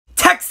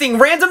Texting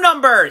random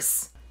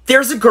numbers!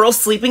 There's a girl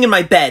sleeping in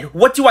my bed.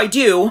 What do I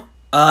do?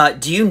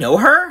 Do you know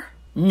her?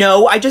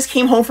 No, I just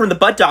came home from the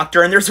butt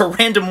doctor and there's a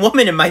random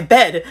woman in my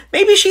bed.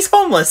 Maybe she's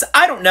homeless.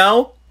 I don't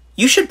know.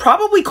 You should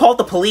probably call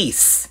the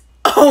police.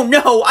 Oh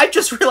no, I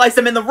just realized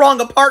I'm in the wrong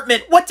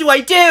apartment. What do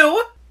I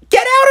do?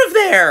 Get out of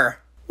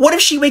there! What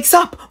if she wakes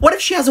up? What if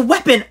she has a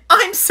weapon?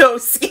 I'm so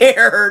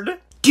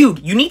scared. Dude,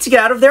 you need to get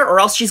out of there or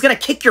else she's gonna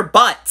kick your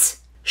butt.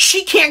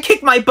 She can't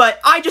kick my butt.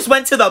 I just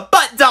went to the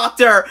butt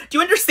doctor. Do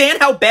you understand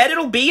how bad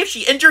it'll be if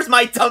she injures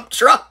my dump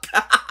truck?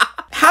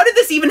 How did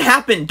this even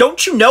happen?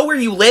 Don't you know where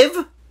you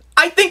live?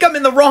 I think I'm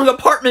in the wrong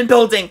apartment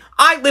building.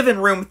 I live in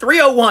room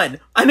 301.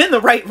 I'm in the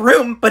right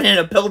room, but in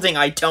a building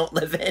I don't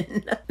live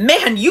in.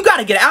 Man, you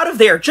gotta get out of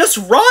there. Just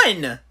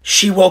run.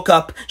 She woke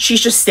up.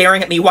 She's just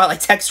staring at me while I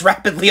text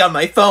rapidly on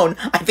my phone.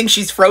 I think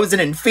she's frozen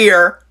in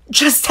fear.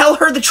 Just tell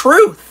her the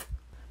truth.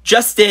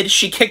 Just did.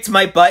 She kicked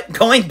my butt.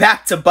 Going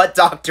back to butt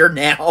doctor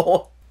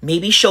now.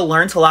 Maybe she'll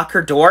learn to lock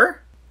her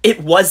door?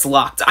 It was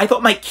locked. I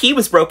thought my key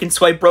was broken,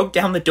 so I broke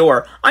down the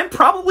door. I'm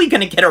probably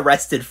gonna get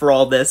arrested for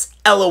all this.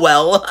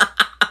 LOL.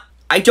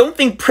 I don't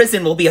think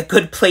prison will be a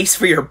good place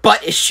for your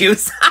butt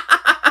issues.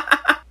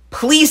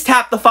 Please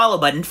tap the follow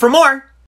button for more.